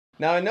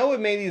Now I know we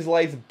made these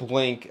lights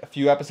blink a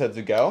few episodes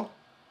ago,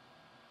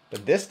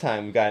 but this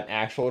time we've got an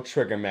actual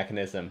trigger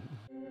mechanism.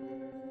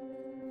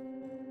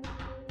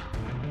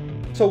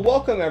 So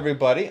welcome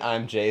everybody,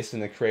 I'm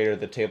Jason, the creator of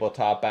the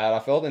Tabletop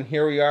Battlefield, and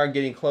here we are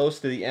getting close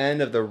to the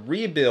end of the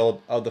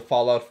rebuild of the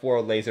Fallout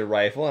 4 laser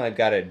rifle, and I've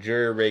got it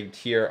jury-rigged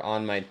here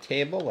on my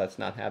table. Let's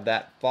not have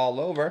that fall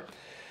over.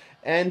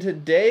 And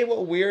today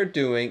what we're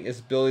doing is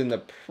building the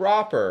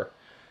proper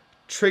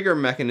trigger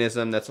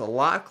mechanism that's a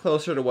lot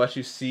closer to what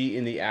you see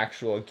in the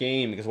actual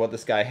game, because what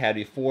this guy had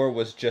before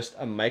was just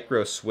a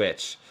micro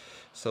switch.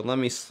 So let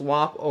me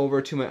swap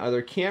over to my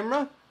other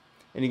camera.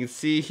 And you can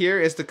see here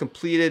is the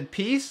completed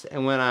piece,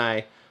 and when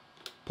I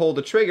pull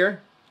the trigger,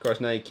 of course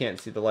now you can't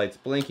see the lights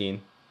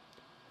blinking,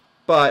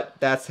 but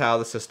that's how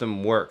the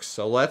system works.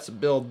 So let's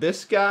build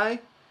this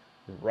guy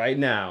right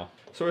now.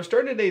 So we're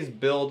starting today's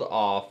build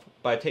off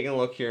by taking a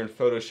look here in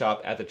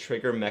Photoshop at the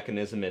trigger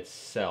mechanism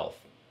itself.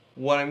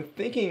 What I'm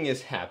thinking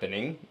is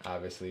happening,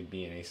 obviously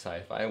being a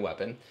sci-fi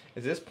weapon,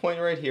 is this point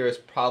right here is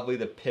probably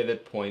the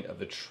pivot point of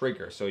the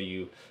trigger. So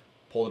you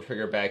pull the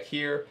trigger back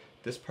here,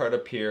 this part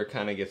up here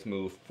kind of gets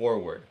moved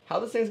forward. How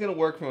this thing's going to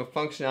work from a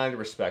functionality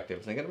perspective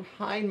is I'm going to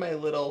hide my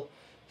little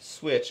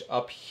switch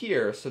up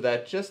here so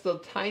that just the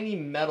tiny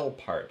metal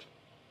part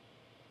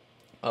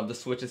of the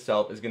switch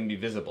itself is going to be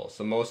visible.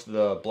 So most of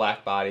the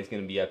black body is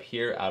going to be up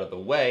here out of the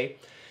way.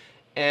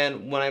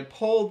 And when I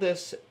pull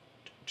this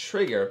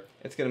trigger,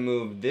 it's going to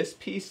move this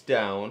piece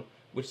down,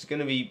 which is going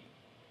to be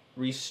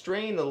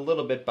restrained a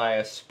little bit by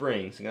a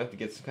spring. So I'm going to have to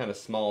get some kind of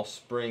small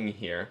spring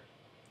here.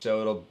 So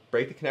it'll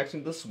break the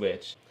connection to the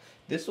switch.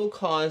 This will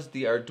cause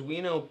the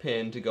Arduino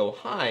pin to go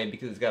high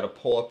because it's got a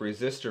pull-up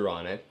resistor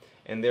on it,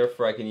 and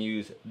therefore I can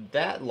use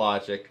that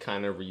logic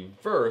kind of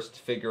reversed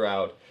to figure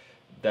out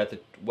that the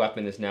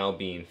weapon is now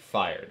being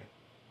fired.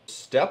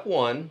 Step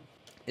one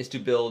is to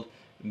build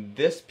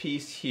this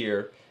piece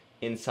here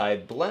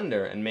inside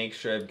Blender and make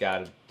sure I've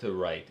got it the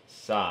right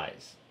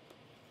size.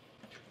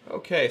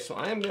 Okay, so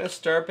I'm going to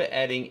start by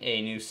adding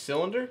a new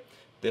cylinder.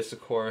 This, of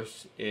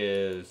course,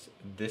 is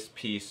this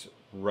piece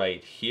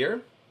right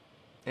here.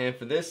 And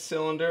for this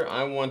cylinder,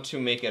 I want to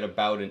make it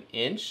about 1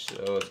 inch.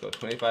 So let's go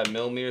 25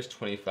 millimeters,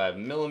 25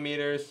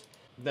 millimeters.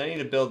 Then I need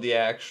to build the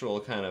actual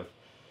kind of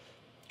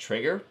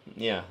trigger.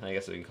 Yeah, I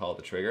guess we can call it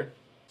the trigger.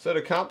 So to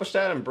accomplish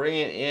that, I'm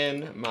bringing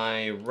in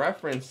my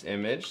reference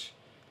image.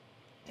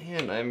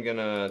 And I'm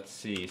gonna, let's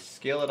see,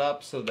 scale it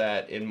up so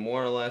that it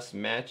more or less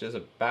matches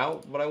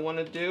about what I want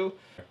to do.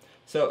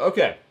 So,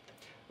 okay,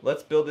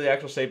 let's build the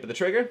actual shape of the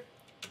trigger.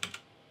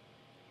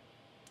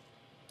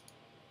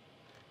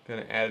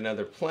 Gonna add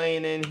another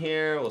plane in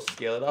here. We'll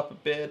scale it up a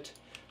bit.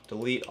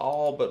 Delete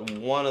all but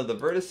one of the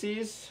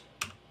vertices.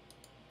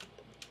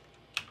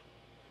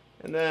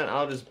 And then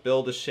I'll just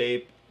build a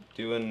shape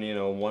doing,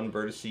 one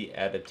vertice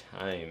at a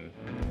time.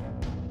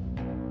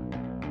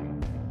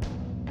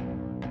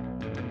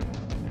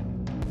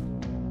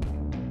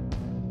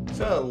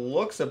 So it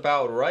looks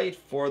about right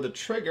for the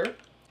trigger.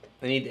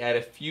 I need to add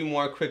a few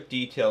more quick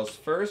details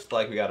first,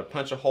 like we got to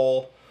punch a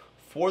hole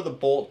for the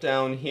bolt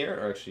down here,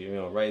 or actually,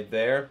 right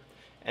there.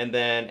 And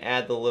then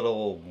add the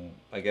little,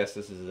 I guess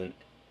this is an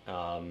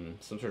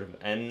some sort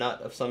of end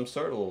nut of some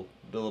sort,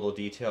 the little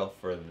detail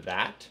for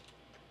that.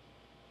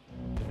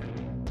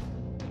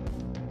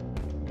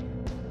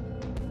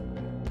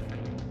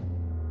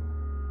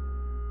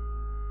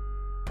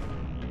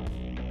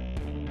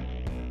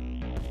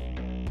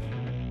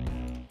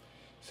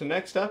 So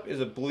next up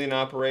is a Boolean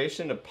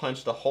operation to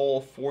punch the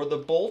hole for the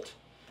bolt.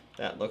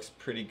 That looks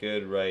pretty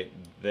good right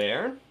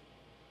there. And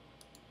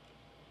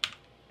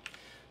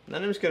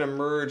then I'm just going to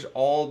merge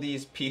all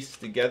these pieces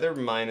together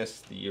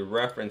minus the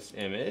reference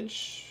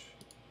image.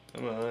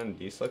 Come on,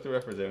 deselect the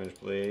reference image,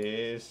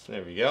 please.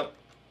 There we go.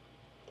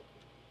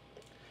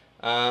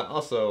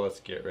 Also,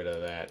 let's get rid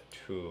of that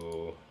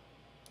too.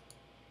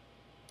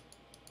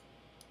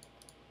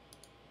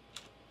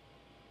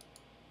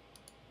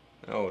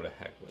 Oh, the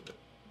heck with it.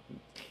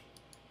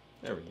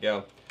 There we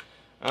go.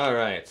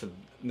 Alright, so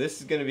this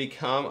is going to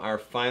become our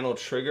final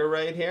trigger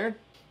right here.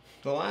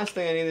 The last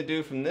thing I need to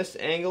do from this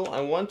angle,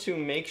 I want to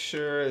make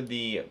sure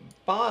the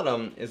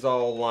bottom is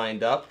all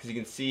lined up, because you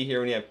can see here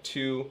when you have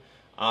two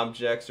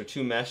objects or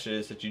two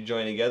meshes that you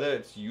join together,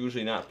 it's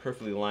usually not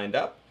perfectly lined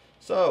up.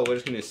 So we're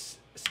just going to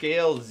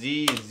scale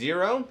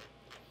Z0,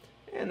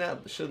 and that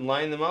should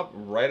line them up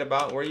right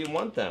about where you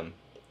want them.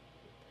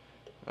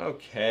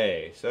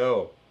 Okay,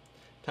 so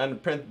time to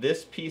print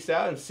this piece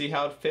out and see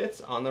how it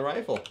fits on the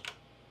rifle.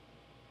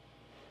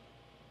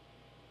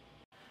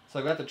 So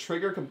I've got the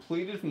trigger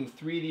completed from the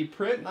 3D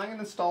print, and I'm going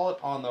to install it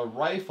on the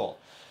rifle.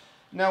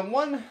 Now,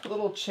 one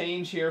little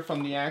change here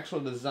from the actual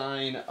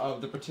design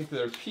of the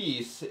particular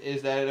piece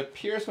is that it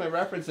appears from my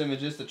reference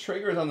images the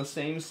trigger is on the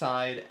same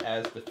side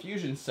as the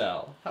fusion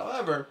cell.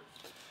 However,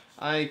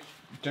 I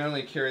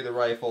generally carry the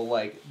rifle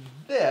like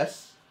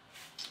this,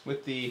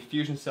 with the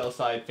fusion cell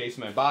side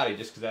facing my body,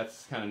 just because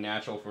that's kind of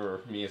natural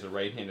for me as a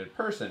right-handed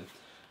person.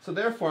 So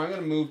therefore, I'm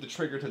going to move the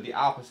trigger to the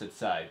opposite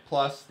side.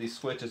 Plus, the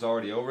switch is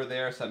already over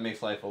there, so that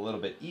makes life a little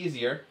bit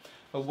easier.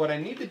 But what I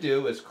need to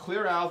do is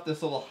clear out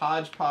this little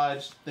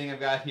hodgepodge thing I've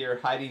got here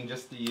hiding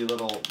just the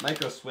little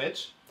micro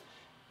switch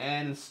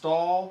and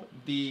install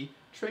the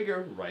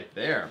trigger right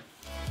there.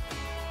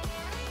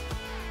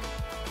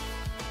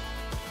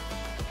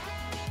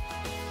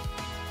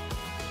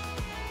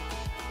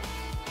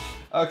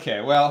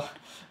 Okay, well,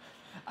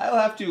 I'll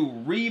have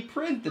to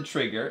reprint the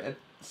trigger at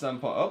some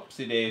point.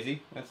 Oopsie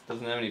daisy, that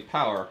doesn't have any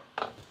power.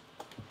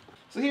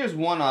 So here's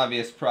one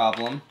obvious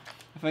problem.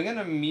 If I'm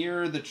gonna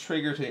mirror the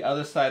trigger to the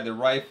other side of the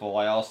rifle,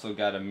 I also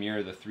gotta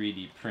mirror the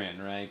 3D print,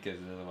 right? Because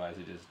otherwise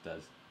it just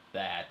does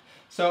that.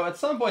 So at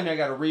some point here I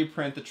gotta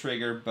reprint the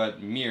trigger,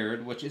 but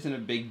mirrored, which isn't a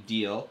big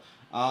deal.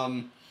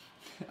 I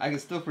can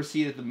still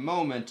proceed at the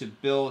moment to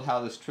build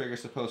how this trigger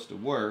is supposed to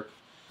work.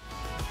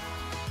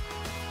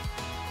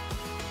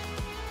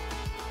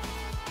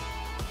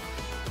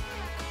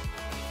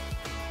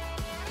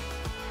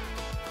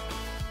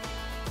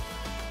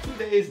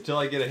 2 days until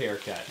I get a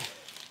haircut.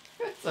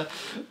 It's a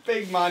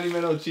big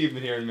monumental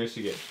achievement here in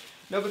Michigan.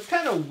 No, but it's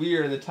kind of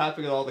weird in the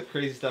topic of all the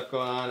crazy stuff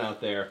going on out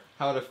there,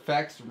 how it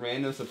affects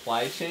random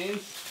supply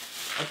chains.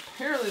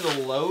 Apparently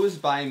the Lowe's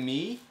by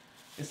me,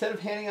 instead of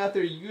handing out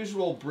their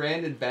usual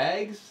branded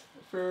bags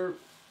for,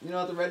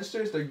 at the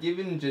registers, they're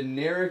giving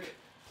generic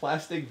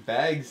plastic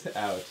bags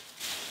out.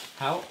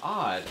 How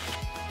odd.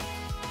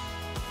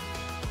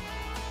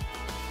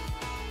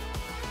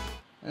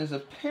 There's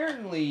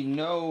apparently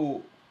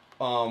no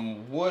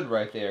wood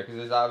right there, because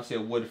there's obviously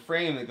a wood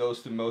frame that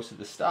goes through most of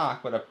the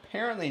stock, but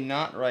apparently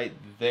not right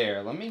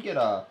there. Let me get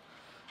a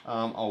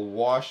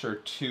wash or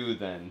two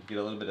then, to get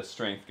a little bit of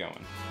strength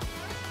going.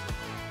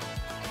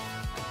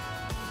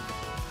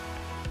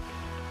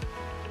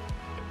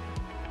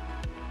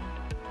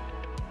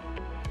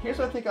 Here's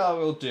what I think I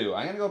will do.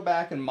 I'm going to go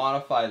back and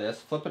modify this,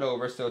 flip it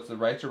over so it's the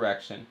right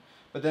direction.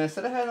 But then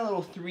instead of having a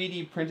little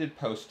 3D printed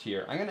post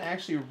here, I'm going to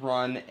actually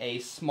run a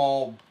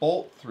small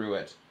bolt through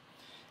it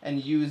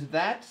and use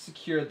that to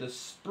secure the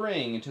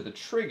spring into the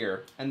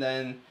trigger. And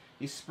then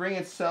the spring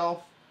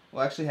itself will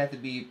actually have to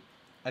be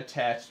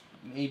attached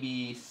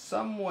maybe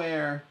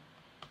somewhere.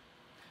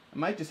 I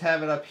might just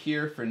have it up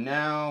here for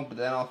now, but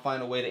then I'll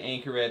find a way to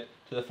anchor it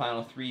to the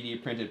final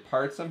 3D printed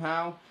part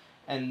somehow.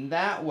 And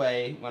that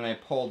way, when I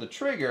pull the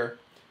trigger,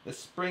 the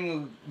spring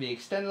will be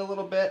extended a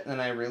little bit, and then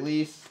I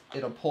release,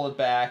 it'll pull it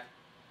back,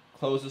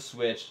 close the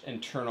switch,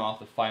 and turn off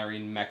the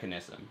firing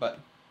mechanism. But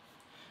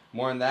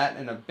more on that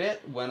in a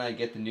bit when I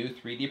get the new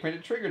 3D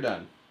printed trigger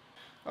done.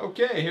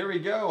 Okay, here we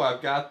go.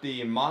 I've got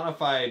the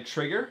modified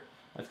trigger.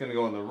 That's going to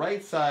go on the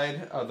right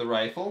side of the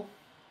rifle.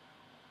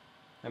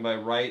 And by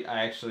right,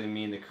 I actually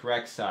mean the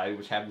correct side,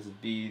 which happens to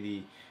be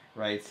the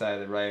right side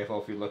of the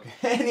rifle if you look.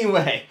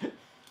 Anyway,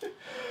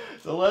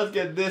 so let's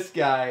get this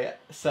guy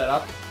set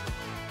up.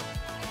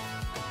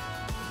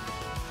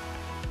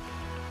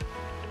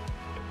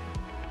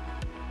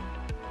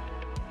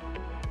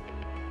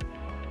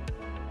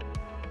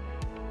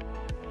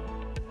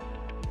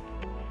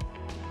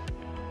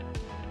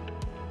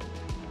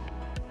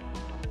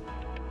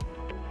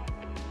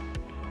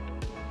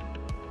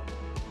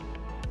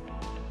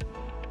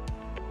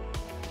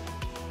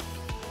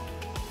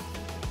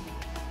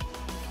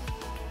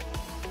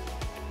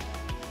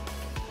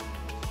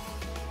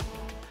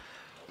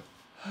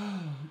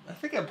 I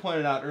think I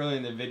pointed out earlier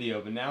in the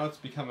video, but now it's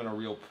becoming a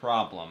real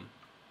problem.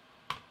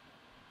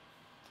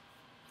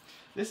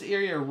 This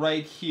area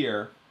right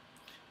here,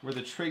 where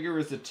the trigger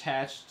is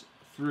attached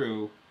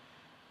through,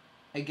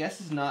 I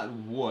guess is not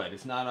wood.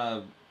 It's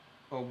not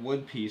a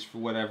wood piece for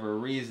whatever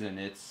reason.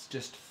 It's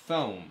just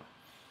foam.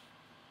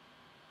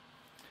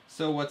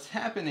 So what's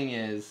happening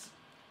is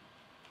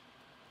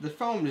the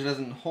foam just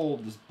doesn't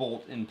hold this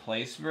bolt in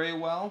place very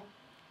well.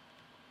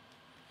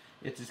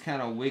 It's just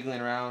kind of wiggling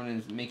around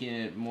and making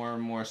it more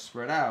and more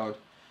spread out.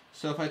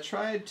 So if I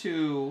tried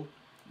to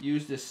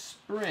use this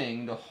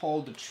spring to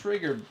hold the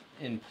trigger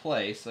in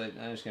place, I'm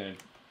just going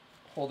to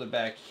hold it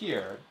back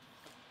here.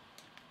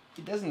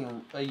 It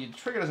doesn't, the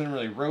trigger doesn't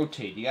really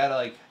rotate. You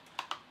gotta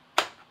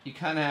you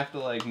kind of have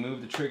to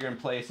move the trigger in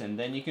place and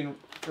then you can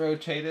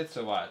rotate it.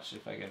 So watch,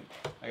 if I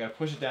gotta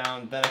push it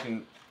down, then I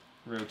can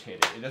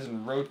rotate it. It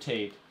doesn't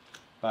rotate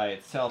by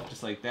itself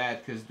just like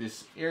that because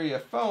this area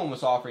of foam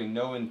was offering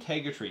no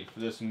integrity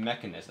for this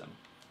mechanism.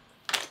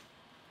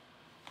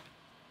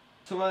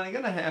 So what I'm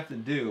gonna have to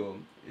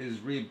do is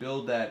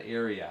rebuild that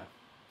area.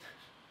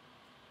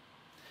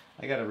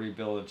 I gotta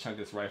rebuild a chunk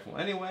of this rifle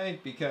anyway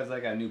because I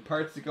got new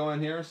parts to go in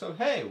here, so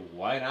hey,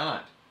 why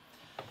not?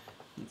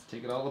 Let's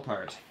take it all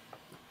apart.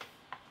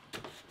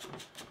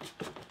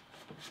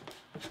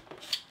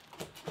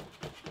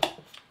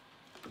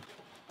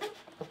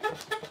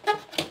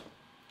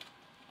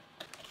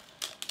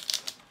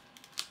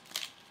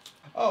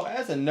 Oh,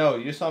 as a note,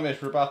 you just saw me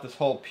rip out this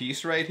whole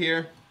piece right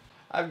here.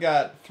 I've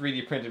got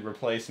 3D printed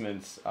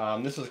replacements.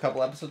 This was a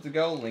couple episodes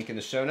ago, link in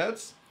the show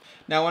notes.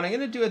 Now what I'm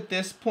going to do at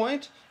this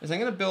point is I'm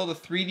going to build a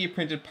 3D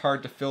printed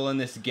part to fill in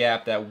this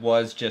gap that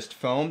was just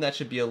foam. That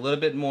should be a little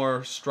bit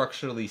more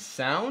structurally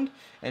sound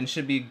and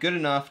should be good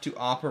enough to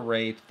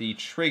operate the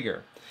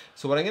trigger.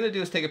 So what I'm going to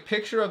do is take a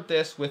picture of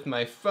this with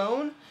my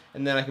phone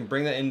and then I can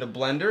bring that into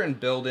Blender and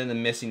build in the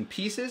missing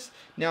pieces.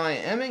 Now I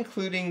am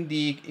including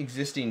the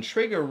existing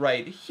trigger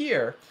right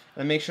here,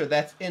 and I make sure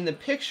that's in the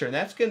picture, and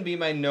that's going to be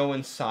my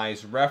known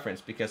size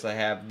reference because I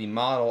have the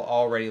model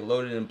already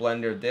loaded in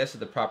Blender. This is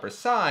the proper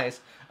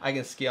size. I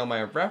can scale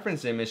my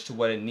reference image to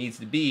what it needs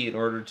to be in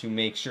order to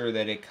make sure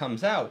that it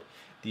comes out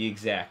the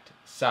exact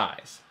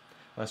size.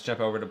 Let's jump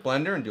over to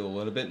Blender and do a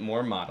little bit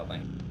more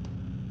modeling.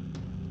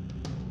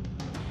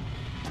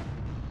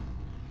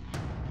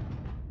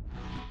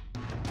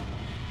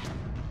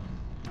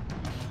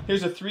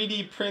 Here's a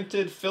 3D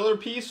printed filler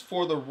piece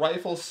for the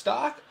rifle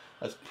stock.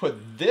 Let's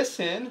put this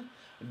in,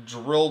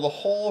 drill the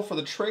hole for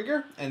the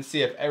trigger, and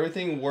see if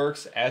everything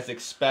works as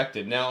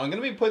expected. Now, I'm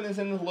going to be putting this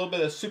in with a little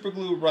bit of super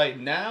glue right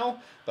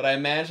now, but I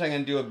imagine I'm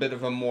going to do a bit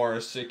of a more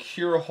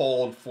secure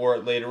hold for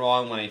it later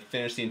on when I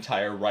finish the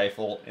entire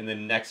rifle in the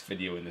next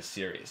video in this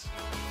series.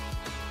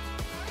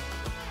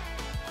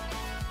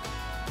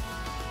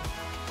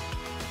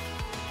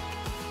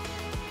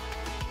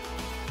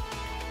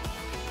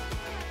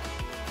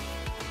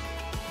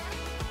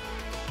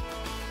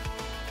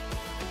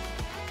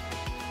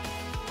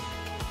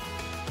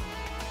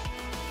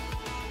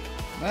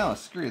 Well, I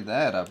screwed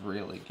that up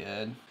really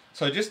good.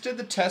 So I just did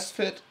the test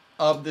fit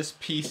of this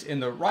piece in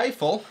the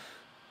rifle.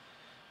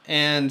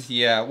 And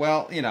yeah,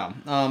 well, you know,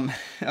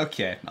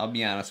 okay, I'll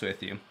be honest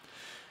with you.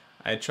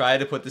 I tried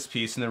to put this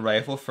piece in the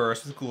rifle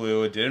first with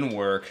glue. It didn't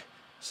work.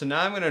 So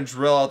now I'm going to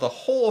drill out the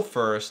hole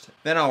first.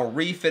 Then I'll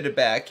refit it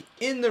back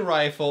in the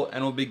rifle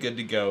and we'll be good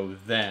to go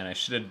then. I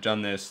should have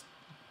done this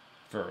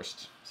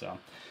first. So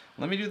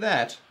let me do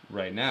that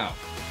right now.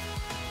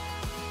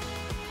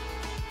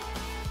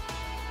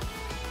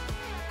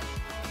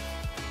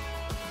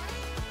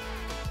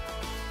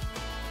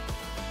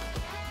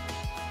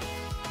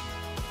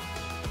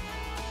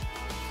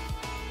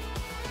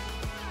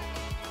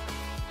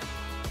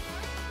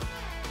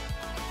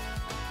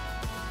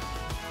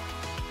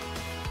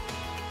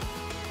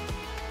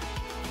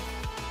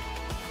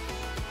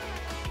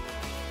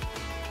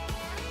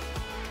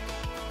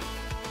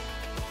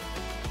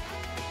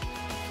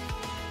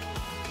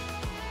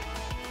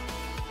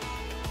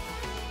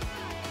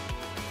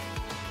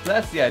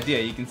 That's the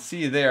idea. You can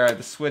see there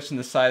the switch on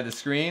the side of the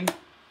screen.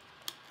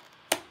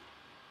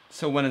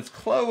 So when it's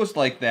closed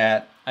like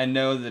that, I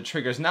know that the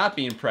trigger's not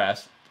being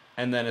pressed,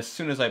 and then as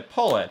soon as I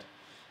pull it,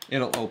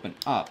 it'll open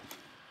up.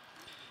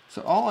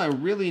 So all I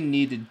really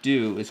need to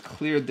do is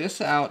clear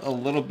this out a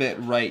little bit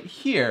right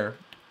here.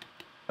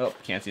 Oh,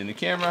 can't see in the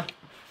camera.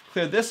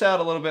 Clear this out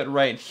a little bit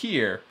right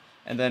here,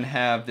 and then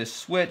have this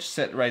switch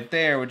set right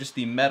there with just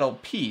the metal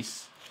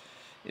piece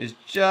is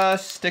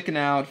just sticking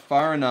out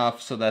far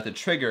enough so that the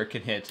trigger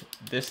can hit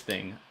this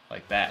thing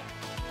like that.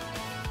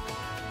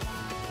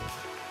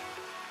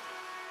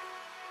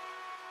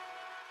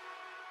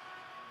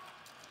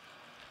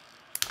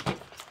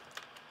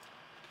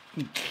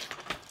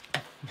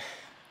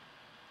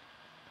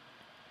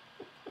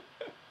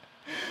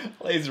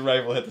 Laser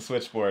rifle hit the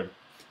switchboard.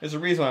 There's a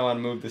reason why I want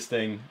to move this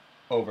thing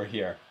over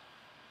here.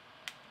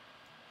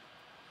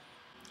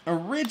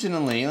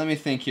 Originally, let me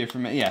think here for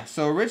a minute. Yeah,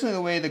 so originally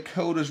the way the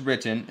code was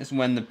written is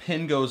when the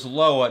pin goes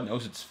low, it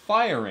knows it's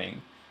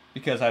firing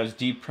because I was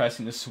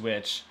depressing the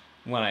switch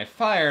when I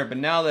fire. But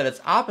now that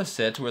it's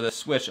opposite, where the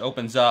switch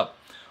opens up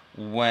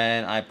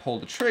when I pull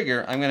the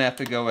trigger, I'm going to have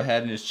to go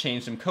ahead and just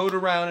change some code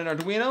around in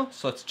Arduino.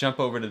 So let's jump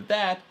over to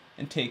that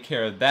and take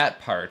care of that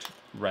part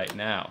right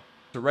now.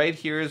 So right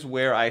here is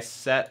where I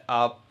set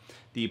up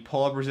the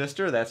pull-up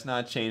resistor. That's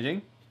not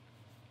changing.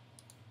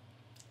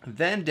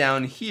 Then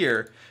down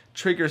here,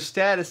 trigger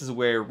status is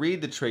where I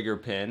read the trigger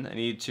pin. I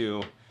need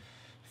to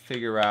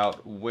figure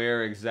out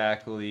where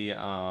exactly,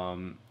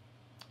 let's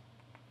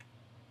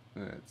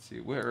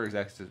see, where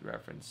exactly is it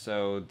referenced?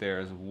 So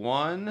there's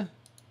one,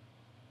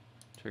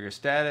 trigger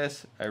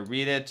status, I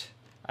read it,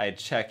 I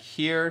check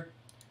here,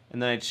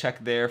 and then I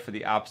check there for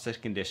the opposite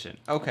condition.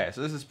 Okay,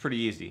 so this is pretty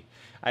easy.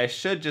 I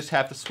should just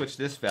have to switch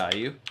this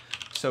value.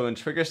 So when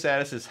trigger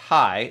status is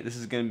high, this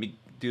is going to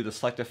do the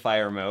selective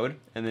fire mode,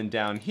 and then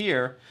down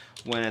here,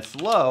 when it's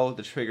low,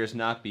 the trigger is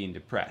not being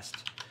depressed.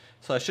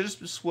 So I should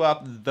just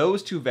swap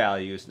those two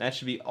values, and that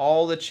should be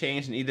all the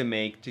change I need to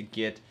make to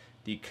get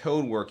the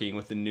code working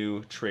with the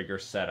new trigger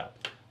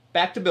setup.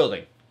 Back to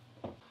building.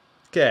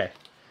 Okay,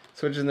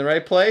 switch in the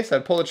right place, I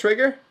pull the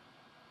trigger,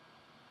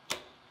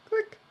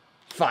 click,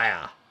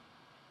 fire.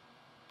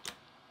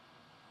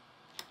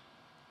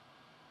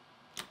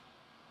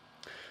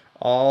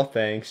 All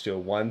thanks to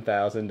a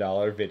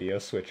 $1,000 video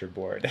switcher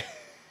board.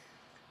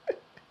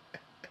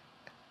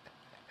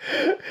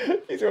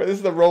 This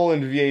is the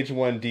Roland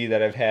VH1D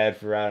that I've had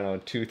for, I don't know,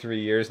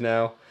 2-3 years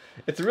now.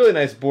 It's a really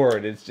nice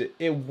board.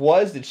 It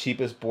was the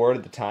cheapest board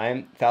at the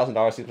time.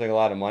 $1,000 seems like a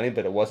lot of money,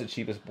 but it was the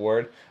cheapest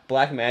board.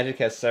 Blackmagic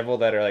has several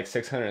that are like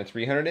 600 and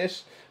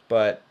 300-ish,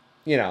 but,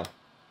 you know,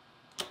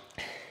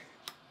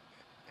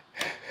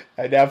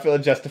 I now feel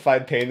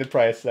justified paying the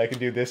price so I can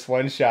do this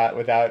one shot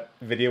without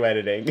video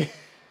editing.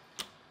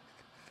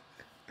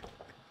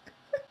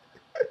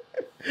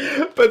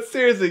 But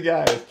seriously,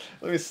 guys,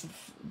 let me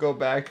go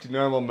back to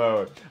normal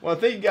mode. Well,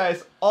 thank you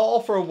guys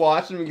all for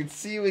watching. We can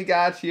see we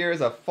got here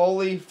is a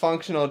fully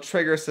functional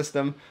trigger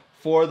system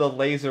for the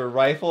laser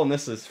rifle, and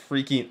this is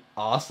freaking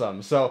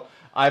awesome. So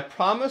I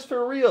promise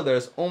for real,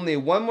 there's only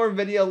one more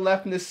video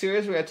left in this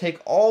series. We're going to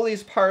take all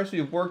these parts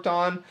we've worked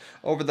on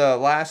over the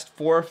last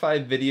 4 or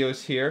 5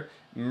 videos here.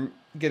 I'm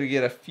going to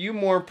get a few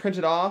more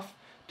printed off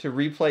to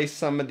replace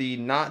some of the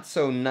not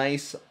so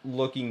nice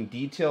looking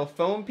detail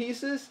foam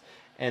pieces,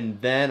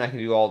 and then I can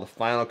do all the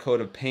final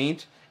coat of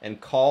paint and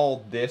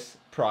call this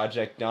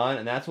project done.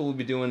 And that's what we'll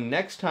be doing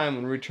next time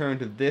when we return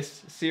to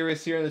this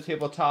series here in the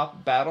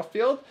Tabletop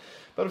Battlefield.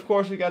 But of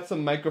course, we got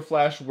some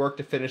microflash work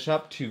to finish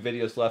up, 2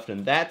 videos left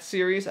in that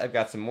series. I've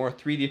got some more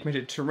 3D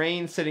printed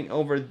terrain sitting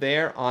over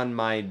there on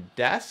my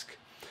desk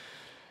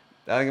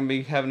that I'm going to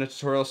be having a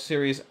tutorial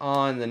series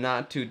on in the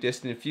not too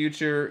distant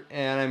future,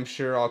 and I'm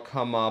sure I'll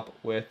come up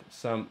with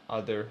some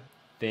other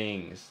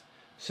things.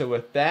 So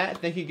with that,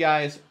 thank you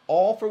guys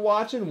all for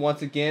watching.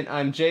 Once again,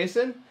 I'm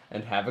Jason,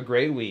 and have a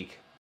great week.